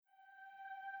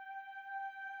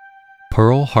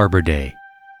Pearl Harbor Day,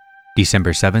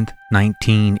 December 7th,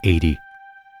 1980.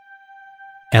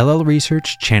 LL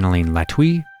Research channeling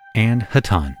Latwii and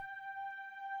Hatonn.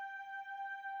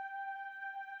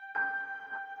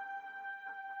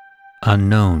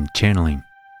 Unknown channeling.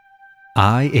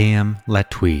 I am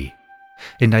Latwii,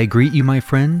 and I greet you, my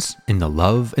friends, in the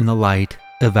love and the light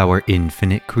of our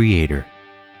infinite Creator.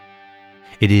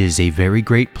 It is a very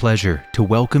great pleasure to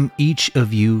welcome each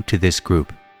of you to this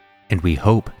group, and we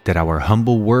hope that our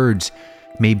humble words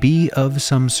may be of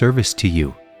some service to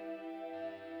you.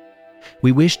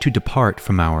 We wish to depart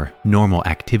from our normal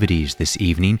activities this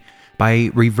evening by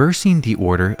reversing the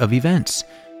order of events,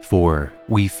 for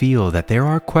we feel that there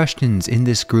are questions in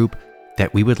this group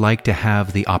that we would like to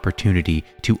have the opportunity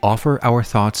to offer our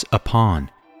thoughts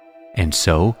upon, and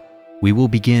so we will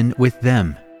begin with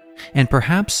them, and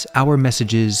perhaps our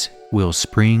messages will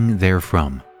spring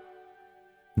therefrom.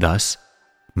 Thus,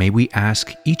 may we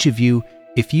ask each of you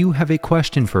if you have a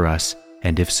question for us,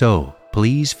 and if so,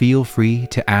 please feel free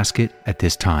to ask it at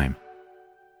this time.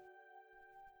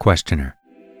 Questioner: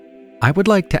 I would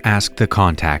like to ask the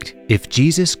contact if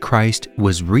Jesus Christ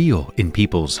was real in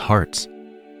people's hearts.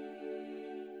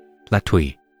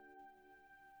 Latwii: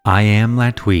 I am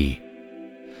Latwii.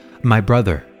 My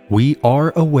brother, we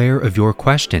are aware of your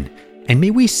question, and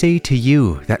may we say to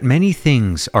you that many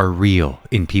things are real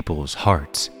in people's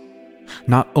hearts.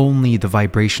 Not only the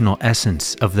vibrational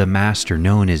essence of the Master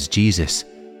known as Jesus,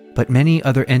 but many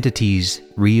other entities,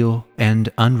 real and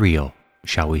unreal,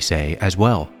 shall we say, as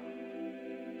well.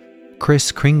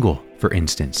 Kris Kringle, for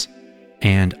instance,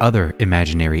 and other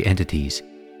imaginary entities.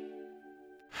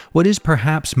 What is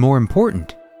perhaps more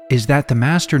important is that the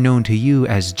Master known to you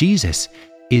as Jesus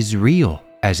is real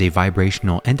as a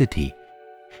vibrational entity,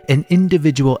 an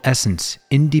individual essence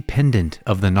independent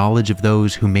of the knowledge of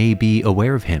those who may be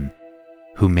aware of him,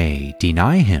 who may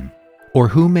deny him, or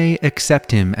who may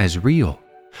accept him as real.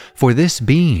 For this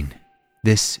being,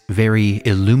 this very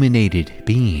illuminated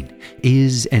being,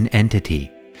 is an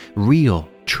entity, real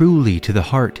truly to the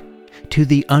heart, to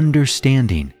the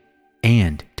understanding,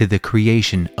 and to the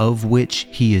creation of which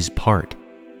he is part.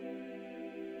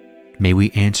 May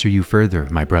we answer you further,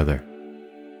 my brother.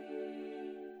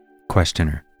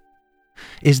 Questioner: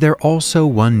 Is there also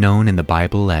one known in the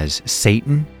Bible as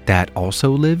Satan that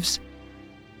also lives?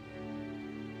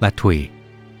 Latwii: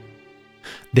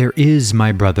 There is,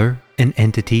 my brother, an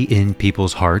entity in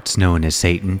people's hearts known as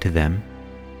Satan to them.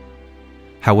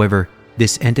 However,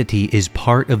 this entity is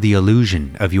part of the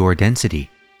illusion of your density.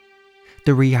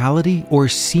 The reality or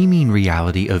seeming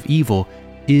reality of evil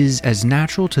is as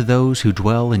natural to those who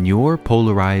dwell in your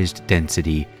polarized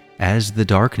density as the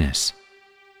darkness.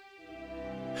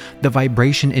 The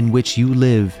vibration in which you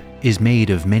live is made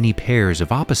of many pairs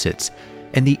of opposites,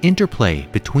 and the interplay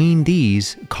between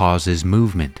these causes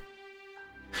movement.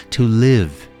 To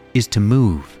live is to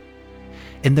move,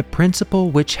 and the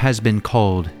principle which has been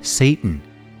called Satan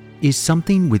is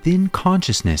something within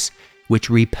consciousness which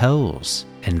repels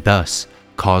and thus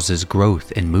causes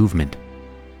growth and movement.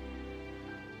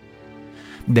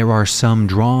 There are some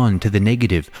drawn to the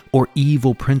negative or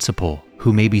evil principle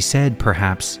who may be said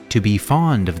perhaps to be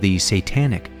fond of the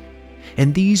satanic,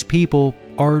 and these people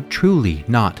are truly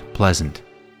not pleasant.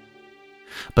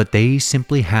 But they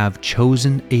simply have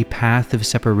chosen a path of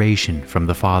separation from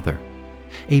the Father,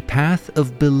 a path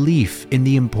of belief in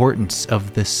the importance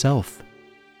of the self.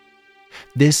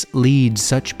 This leads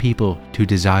such people to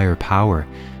desire power,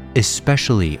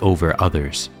 especially over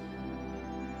others.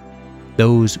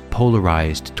 Those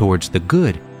polarized towards the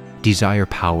good desire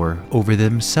power over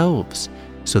themselves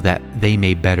so that they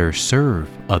may better serve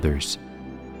others.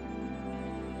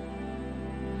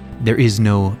 There is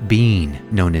no being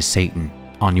known as Satan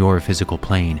on your physical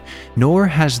plane, nor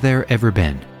has there ever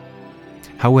been.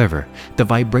 However, the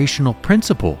vibrational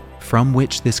principle from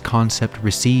which this concept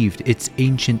received its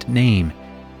ancient name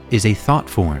is a thought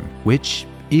form which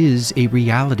is a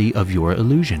reality of your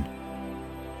illusion.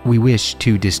 We wish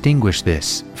to distinguish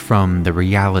this from the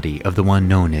reality of the one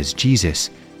known as Jesus,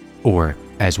 or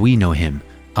as we know him,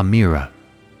 Amira,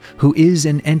 who is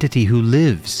an entity who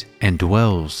lives and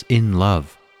dwells in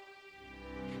love.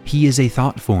 He is a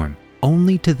thought form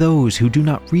only to those who do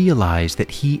not realize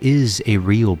that he is a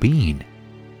real being.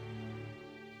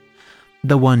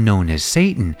 The one known as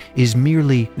Satan is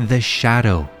merely the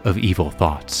shadow of evil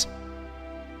thoughts.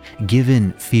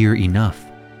 Given fear enough,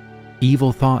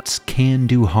 evil thoughts can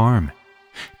do harm,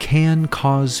 can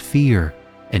cause fear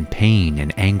and pain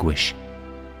and anguish.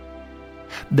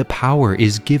 The power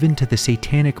is given to the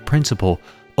satanic principle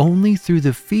only through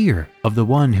the fear of the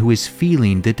one who is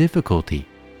feeling the difficulty.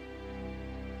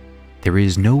 there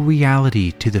is no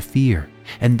reality to the fear,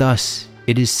 and thus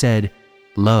it is said,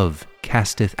 love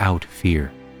casteth out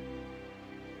fear.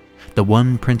 The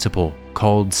one principle,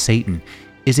 called Satan,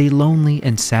 is a lonely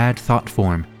and sad thought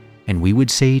form, and we would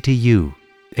say to you,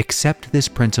 accept this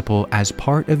principle as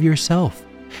part of yourself,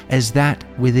 as that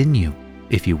within you,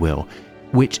 if you will,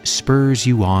 which spurs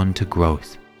you on to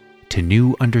growth, to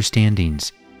new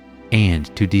understandings,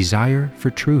 and to desire for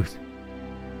truth.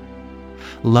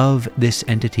 Love this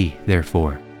entity,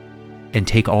 therefore, and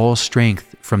take all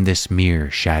strength from this mere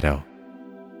shadow.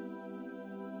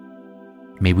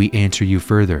 May we answer you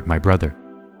further, my brother.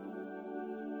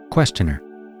 Questioner: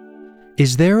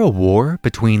 is there a war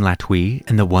between Latwii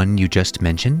and the one you just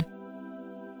mentioned?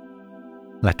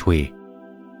 Latwii: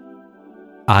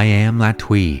 I am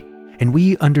Latwii, and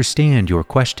we understand your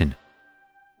question.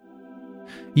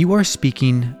 You are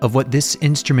speaking of what this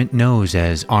instrument knows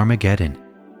as Armageddon.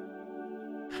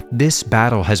 This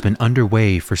battle has been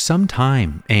underway for some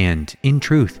time and, in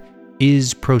truth,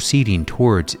 is proceeding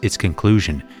towards its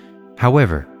conclusion.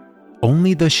 However,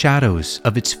 only the shadows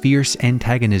of its fierce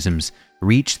antagonisms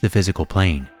reach the physical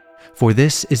plane, for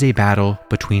this is a battle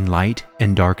between light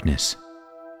and darkness.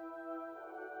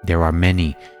 There are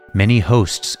many, many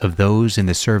hosts of those in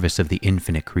the service of the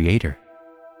infinite Creator.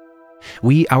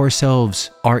 We ourselves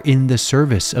are in the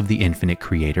service of the infinite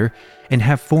Creator and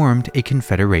have formed a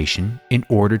confederation in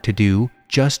order to do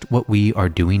just what we are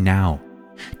doing now,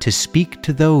 to speak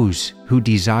to those who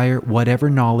desire whatever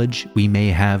knowledge we may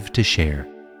have to share.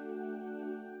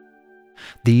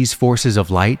 These forces of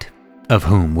light, of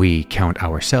whom we count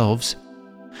ourselves,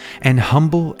 and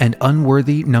humble and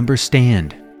unworthy number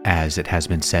stand, as it has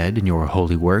been said in your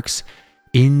holy works,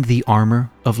 in the armor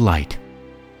of light.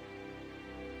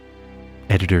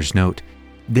 Editor's note: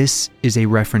 this is a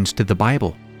reference to the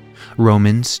Bible.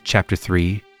 Romans chapter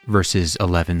 3, verses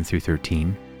 11 through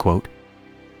 13, quote,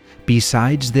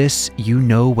 "Besides this, you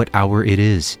know what hour it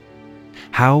is,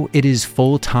 how it is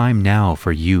full time now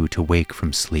for you to wake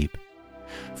from sleep.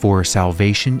 For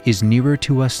salvation is nearer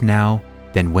to us now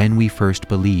than when we first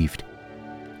believed.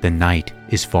 The night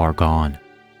is far gone,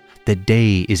 the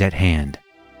day is at hand.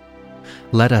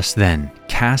 Let us then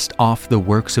cast off the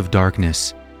works of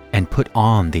darkness and put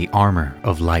on the armor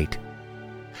of light.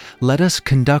 Let us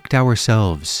conduct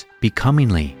ourselves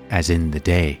becomingly as in the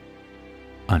day."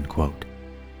 Unquote.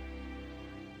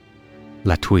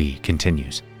 Latwii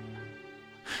continues,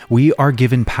 "We are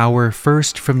given power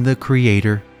first from the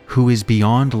Creator, who is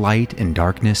beyond light and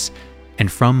darkness, and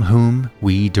from whom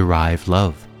we derive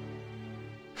love.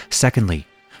 Secondly,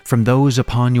 from those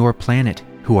upon your planet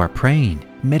who are praying,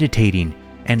 meditating,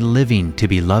 and living to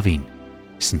be loving,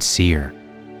 sincere,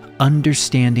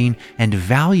 understanding, and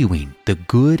valuing the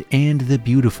good and the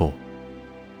beautiful.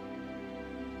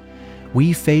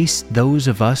 We face those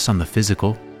of us on the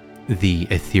physical, the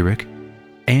etheric,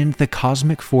 and the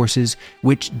cosmic forces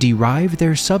which derive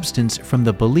their substance from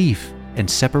the belief and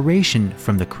separation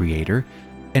from the Creator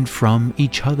and from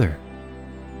each other.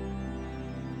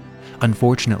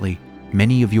 Unfortunately,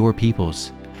 many of your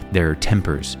peoples, their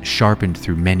tempers sharpened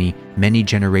through many, many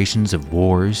generations of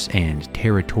wars and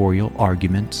territorial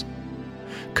arguments,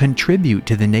 contribute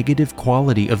to the negative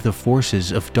quality of the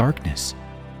forces of darkness.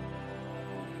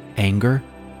 Anger,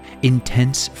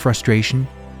 intense frustration,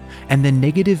 and the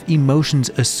negative emotions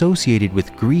associated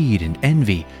with greed and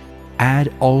envy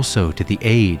add also to the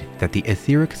aid that the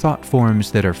etheric thought forms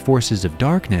that are forces of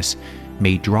darkness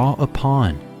may draw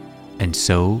upon, and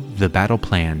so the battle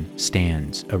plan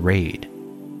stands arrayed.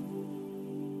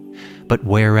 But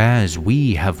whereas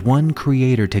we have one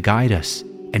Creator to guide us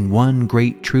and one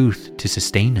great truth to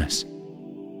sustain us,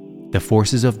 the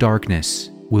forces of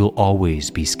darkness will always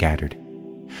be scattered,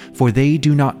 for they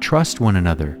do not trust one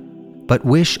another, but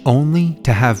wish only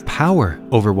to have power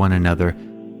over one another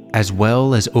as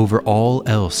well as over all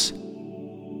else.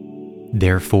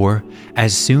 Therefore,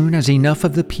 as soon as enough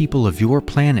of the people of your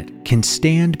planet can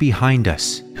stand behind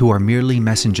us who are merely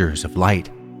messengers of light,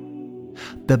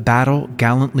 the battle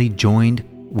gallantly joined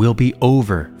will be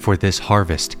over for this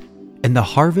harvest, and the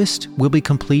harvest will be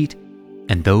complete,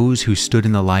 and those who stood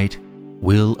in the light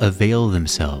will avail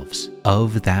themselves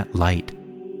of that light.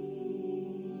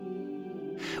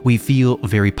 We feel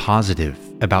very positive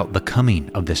about the coming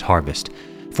of this harvest,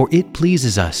 for it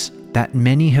pleases us that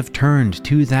many have turned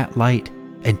to that light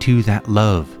and to that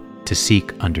love to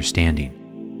seek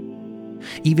understanding.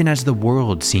 Even as the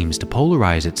world seems to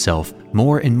polarize itself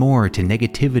more and more to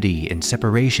negativity and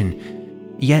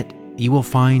separation, yet you will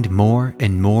find more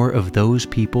and more of those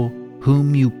people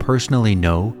whom you personally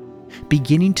know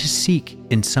beginning to seek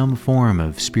in some form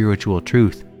of spiritual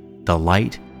truth the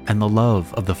light and the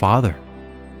love of the Father.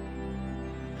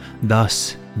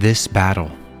 Thus, this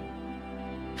battle,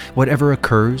 whatever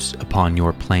occurs upon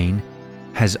your plane,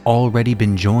 has already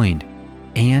been joined,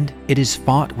 and it is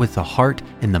fought with the heart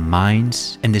and the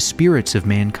minds and the spirits of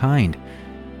mankind,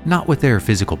 not with their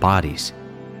physical bodies.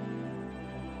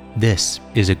 This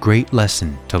is a great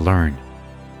lesson to learn.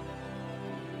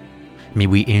 May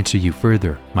we answer you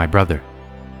further, my brother?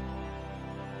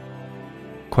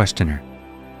 Questioner: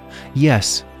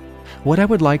 Yes, what I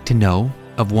would like to know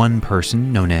of one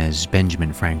person known as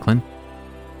Benjamin Franklin,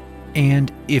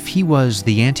 and if he was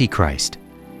the Antichrist.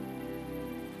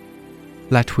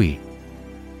 Latwii: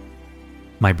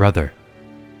 My brother,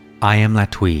 I am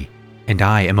Latwii, and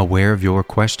I am aware of your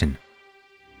question.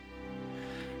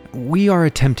 We are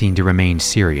attempting to remain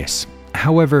serious.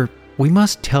 However, we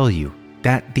must tell you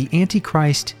that the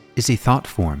Antichrist is a thought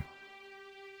form.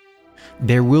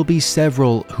 There will be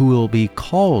several who will be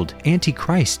called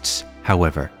Antichrists,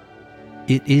 however.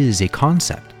 It is a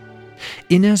concept.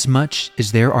 Inasmuch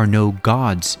as there are no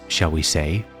gods, shall we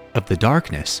say, of the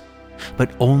darkness,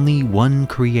 but only one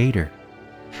creator,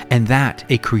 and that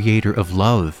a creator of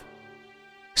love.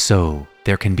 So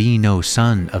there can be no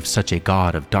son of such a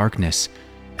god of darkness,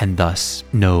 and thus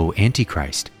no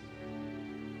Antichrist.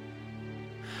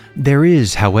 There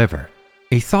is, however,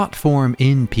 a thought form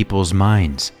in people's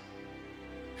minds,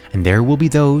 and there will be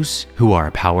those who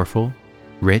are powerful,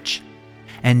 rich,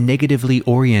 and negatively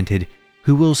oriented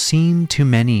who will seem to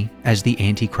many as the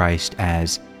Antichrist,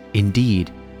 as,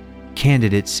 indeed,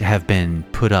 candidates have been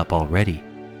put up already.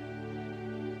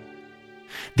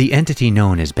 The entity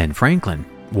known as Ben Franklin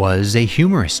was a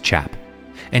humorous chap,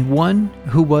 and one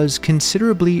who was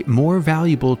considerably more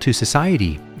valuable to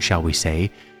society, shall we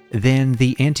say, than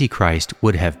the Antichrist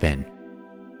would have been.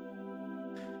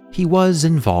 He was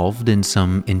involved in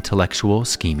some intellectual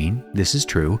scheming, this is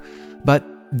true, but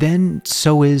then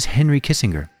so is Henry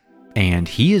Kissinger, and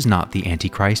he is not the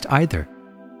Antichrist either.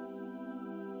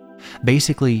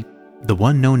 Basically, the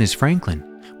one known as Franklin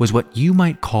was what you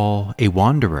might call a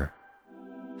wanderer,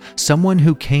 someone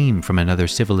who came from another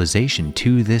civilization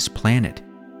to this planet,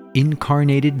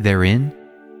 incarnated therein,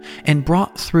 and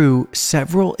brought through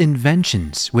several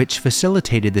inventions which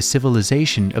facilitated the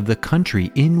civilization of the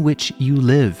country in which you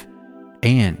live,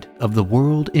 and of the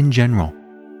world in general.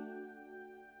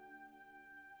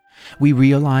 We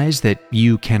realize that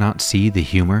you cannot see the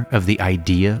humor of the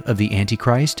idea of the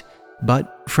Antichrist,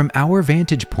 but from our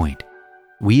vantage point,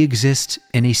 we exist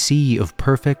in a sea of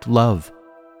perfect love.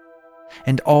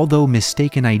 And although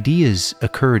mistaken ideas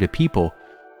occur to people,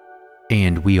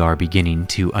 and we are beginning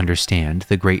to understand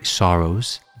the great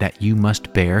sorrows that you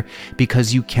must bear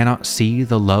because you cannot see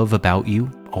the love about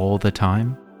you all the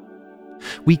time,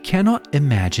 we cannot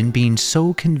imagine being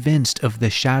so convinced of the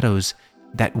shadows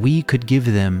that we could give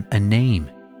them a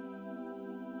name.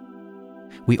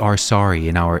 We are sorry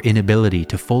in our inability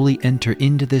to fully enter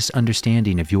into this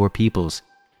understanding of your peoples,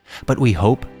 but we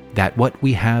hope that what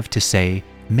we have to say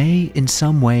may in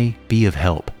some way be of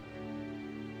help.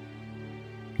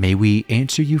 May we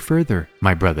answer you further,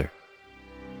 my brother?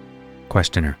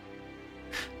 Questioner: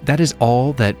 That is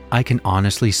all that I can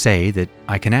honestly say that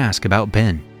I can ask about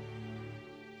Ben.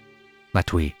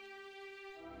 Latwii: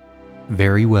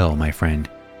 Very well, my friend.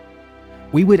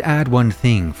 We would add one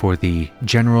thing for the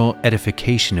general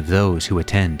edification of those who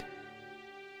attend.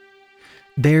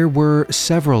 There were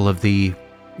several of the,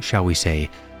 shall we say,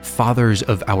 fathers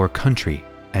of our country,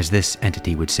 as this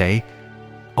entity would say,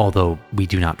 although we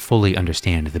do not fully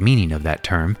understand the meaning of that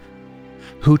term,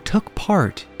 who took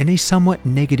part in a somewhat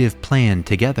negative plan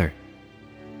together.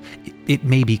 It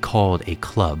may be called a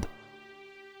club.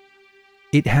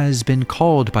 It has been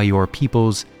called by your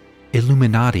peoples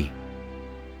Illuminati.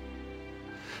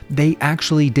 They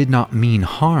actually did not mean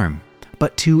harm,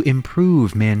 but to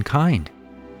improve mankind.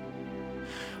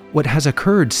 What has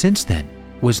occurred since then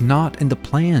was not in the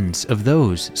plans of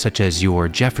those such as your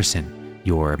Jefferson,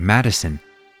 your Madison,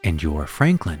 and your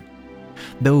Franklin,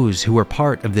 those who were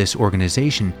part of this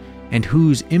organization and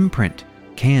whose imprint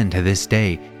can to this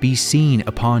day be seen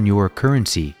upon your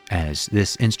currency, as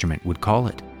this instrument would call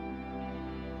it.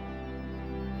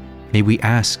 May we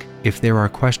ask if there are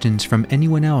questions from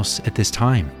anyone else at this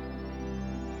time?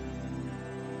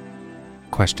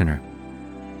 Questioner: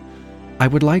 I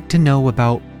would like to know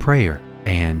about prayer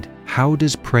and how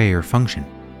does prayer function?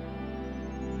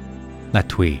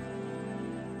 Latwii: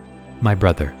 My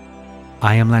brother,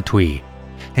 I am Latwii,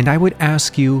 and I would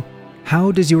ask you,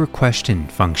 how does your question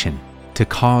function to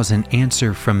cause an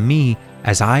answer from me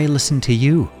as I listen to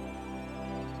you?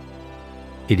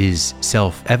 It is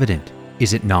self-evident,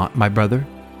 is it not, my brother?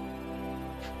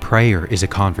 Prayer is a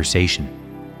conversation.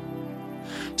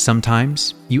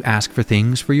 Sometimes you ask for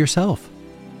things for yourself.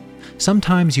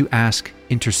 Sometimes you ask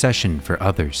intercession for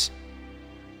others.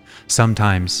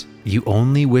 Sometimes you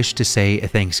only wish to say a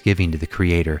thanksgiving to the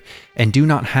Creator and do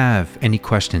not have any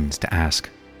questions to ask.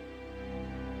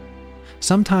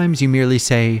 Sometimes you merely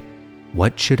say,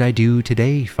 "What should I do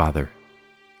today, Father?"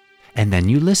 And then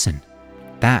you listen,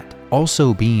 that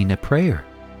also being a prayer.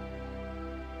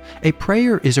 A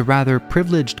prayer is a rather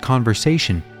privileged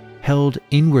conversation held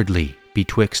inwardly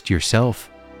betwixt yourself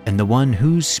and the one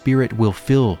whose spirit will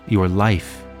fill your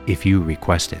life if you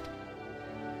request it.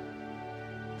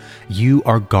 You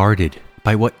are guarded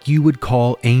by what you would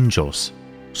call angels,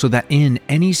 so that in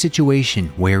any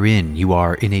situation wherein you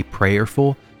are in a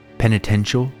prayerful,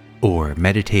 penitential, or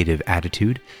meditative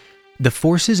attitude, the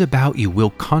forces about you will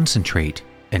concentrate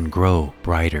and grow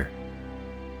brighter.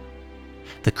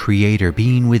 The Creator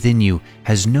being within you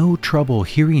has no trouble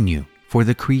hearing you, for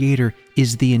the Creator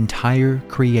is the entire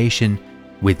creation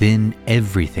within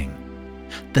everything,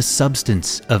 the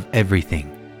substance of everything,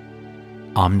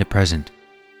 omnipresent,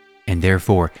 and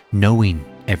therefore knowing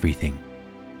everything.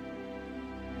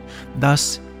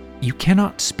 Thus, you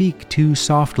cannot speak too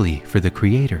softly for the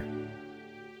Creator.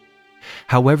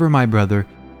 However, my brother,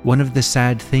 one of the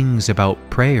sad things about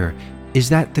prayer is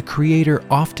that the Creator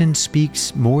often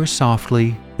speaks more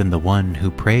softly than the one who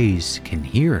prays can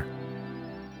hear.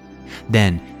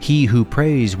 Then he who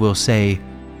prays will say,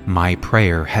 "My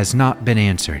prayer has not been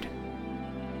answered."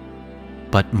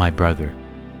 But my brother,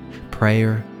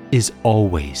 prayer is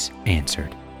always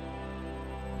answered.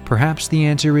 Perhaps the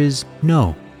answer is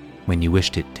no, when you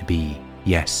wished it to be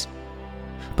yes.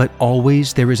 But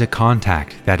always there is a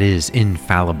contact that is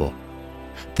infallible,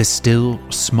 the still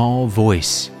small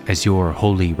voice, as your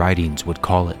holy writings would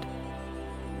call it.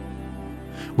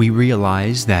 We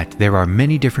realize that there are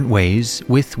many different ways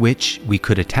with which we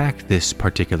could attack this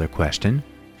particular question,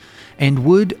 and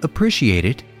would appreciate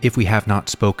it, if we have not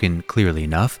spoken clearly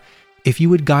enough, if you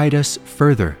would guide us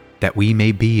further that we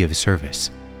may be of service.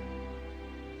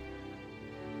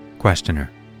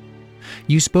 Questioner: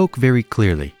 You spoke very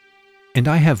clearly, and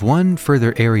I have one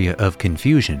further area of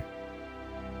confusion.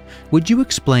 Would you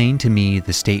explain to me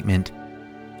the statement,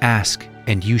 "Ask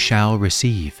and you shall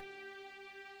receive"?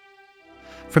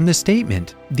 From the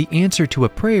statement, the answer to a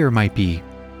prayer might be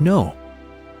no.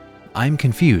 I'm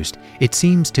confused. It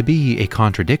seems to be a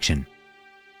contradiction.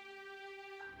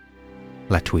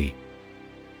 Latwii: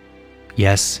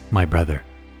 Yes, my brother.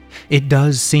 It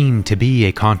does seem to be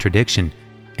a contradiction,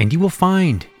 and you will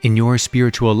find in your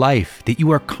spiritual life that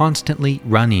you are constantly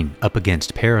running up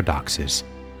against paradoxes.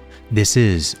 This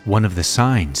is one of the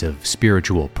signs of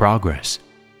spiritual progress.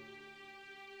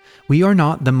 We are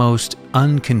not the most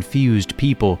unconfused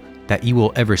people that you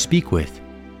will ever speak with,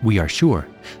 we are sure,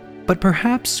 but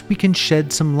perhaps we can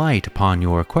shed some light upon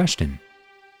your question.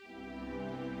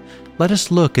 Let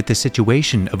us look at the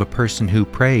situation of a person who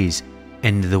prays,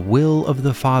 and the will of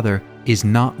the Father is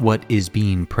not what is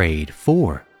being prayed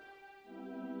for.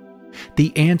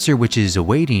 The answer which is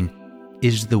awaiting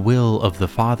is the will of the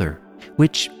Father,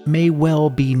 which may well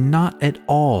be not at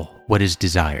all what is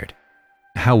desired.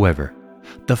 However,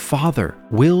 the Father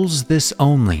wills this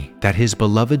only, that his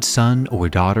beloved son or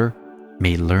daughter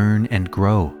may learn and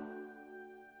grow.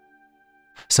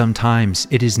 Sometimes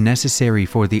it is necessary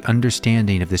for the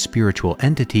understanding of the spiritual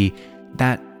entity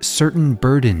that certain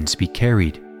burdens be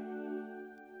carried.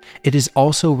 It is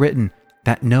also written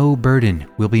that no burden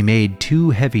will be made too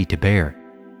heavy to bear,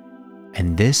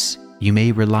 and this you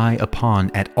may rely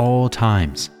upon at all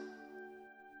times.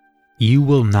 You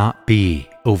will not be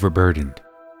overburdened,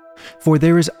 for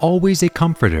there is always a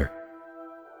comforter.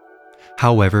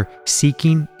 However,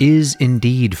 seeking is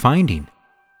indeed finding.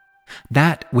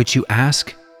 That which you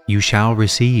ask, you shall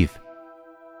receive.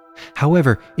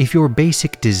 However, if your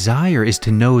basic desire is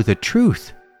to know the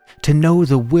truth, to know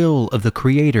the will of the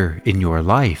Creator in your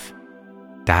life,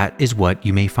 that is what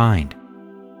you may find.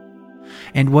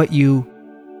 And what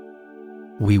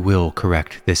we will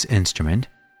correct this instrument.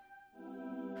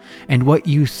 And what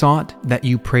you thought that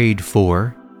you prayed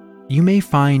for, you may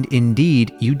find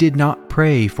indeed you did not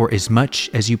pray for as much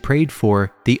as you prayed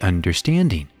for the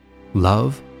understanding,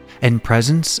 love, and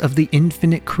presence of the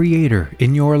infinite Creator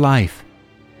in your life.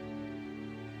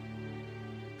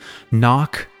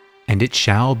 Knock, and it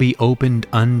shall be opened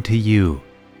unto you.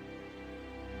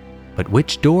 But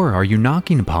which door are you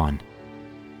knocking upon?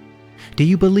 Do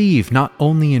you believe not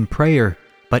only in prayer,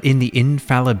 but in the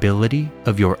infallibility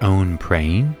of your own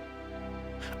praying?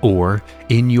 Or,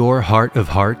 in your heart of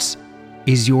hearts,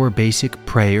 is your basic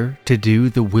prayer to do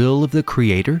the will of the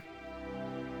Creator?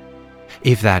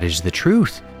 If that is the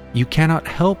truth, you cannot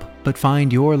help but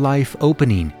find your life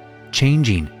opening,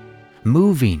 changing,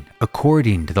 moving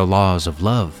according to the laws of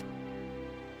love.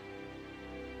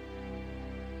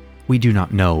 We do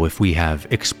not know if we have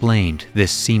explained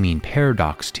this seeming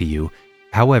paradox to you.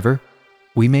 However,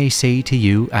 we may say to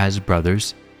you as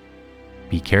brothers,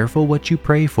 be careful what you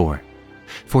pray for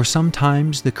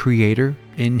sometimes the Creator,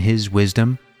 in His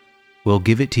wisdom, will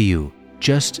give it to you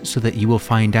just so that you will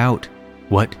find out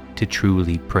what to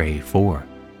truly pray for.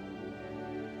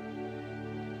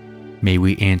 May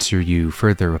we answer you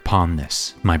further upon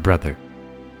this, my brother.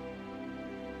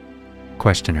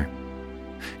 Questioner: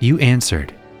 you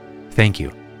answered, thank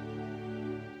you.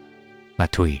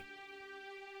 Latwii: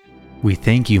 we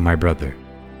thank you, my brother.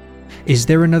 Is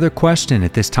there another question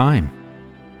at this time?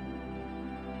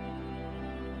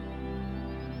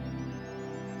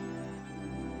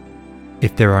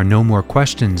 If there are no more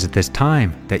questions at this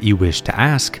time that you wish to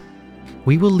ask,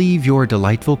 we will leave your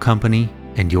delightful company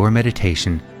and your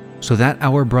meditation so that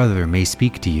our brother may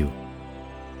speak to you.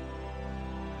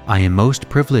 I am most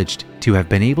privileged to have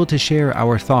been able to share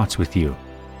our thoughts with you.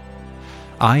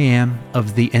 I am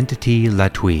of the entity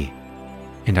Latwii,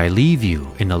 and I leave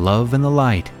you in the love and the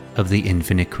light of the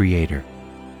infinite Creator.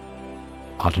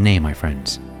 Adonai, my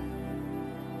friends.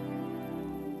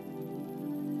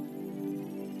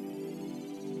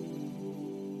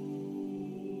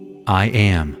 I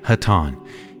am Hatonn,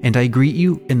 and I greet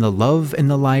you in the love and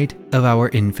the light of our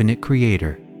infinite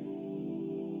Creator.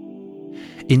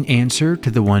 In answer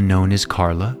to the one known as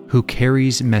Carla, who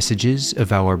carries messages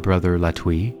of our brother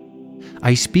Latwii,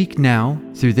 I speak now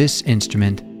through this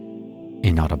instrument,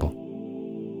 inaudible.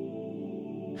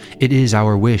 It is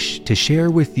our wish to share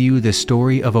with you the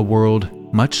story of a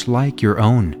world much like your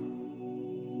own.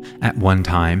 At one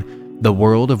time, the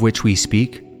world of which we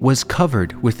speak was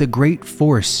covered with a great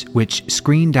force which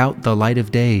screened out the light of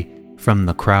day from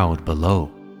the crowd below.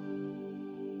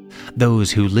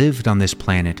 Those who lived on this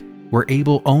planet were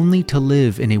able only to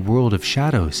live in a world of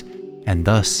shadows, and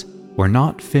thus were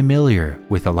not familiar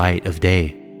with the light of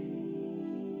day.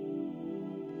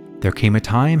 There came a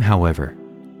time, however,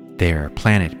 their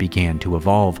planet began to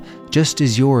evolve, just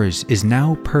as yours is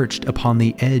now perched upon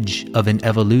the edge of an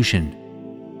evolution.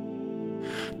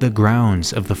 The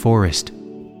grounds of the forest,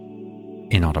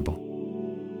 inaudible.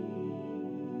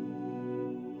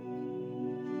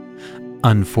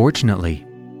 Unfortunately,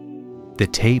 the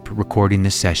tape recording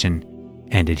this session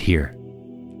ended here,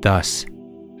 thus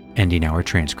ending our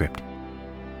transcript.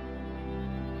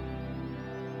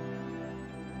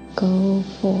 Go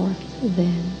forth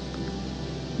then,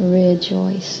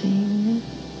 rejoicing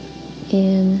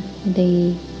in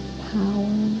the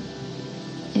power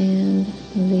and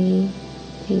the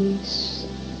peace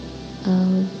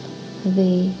of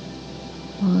the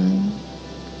One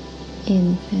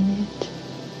Infinite.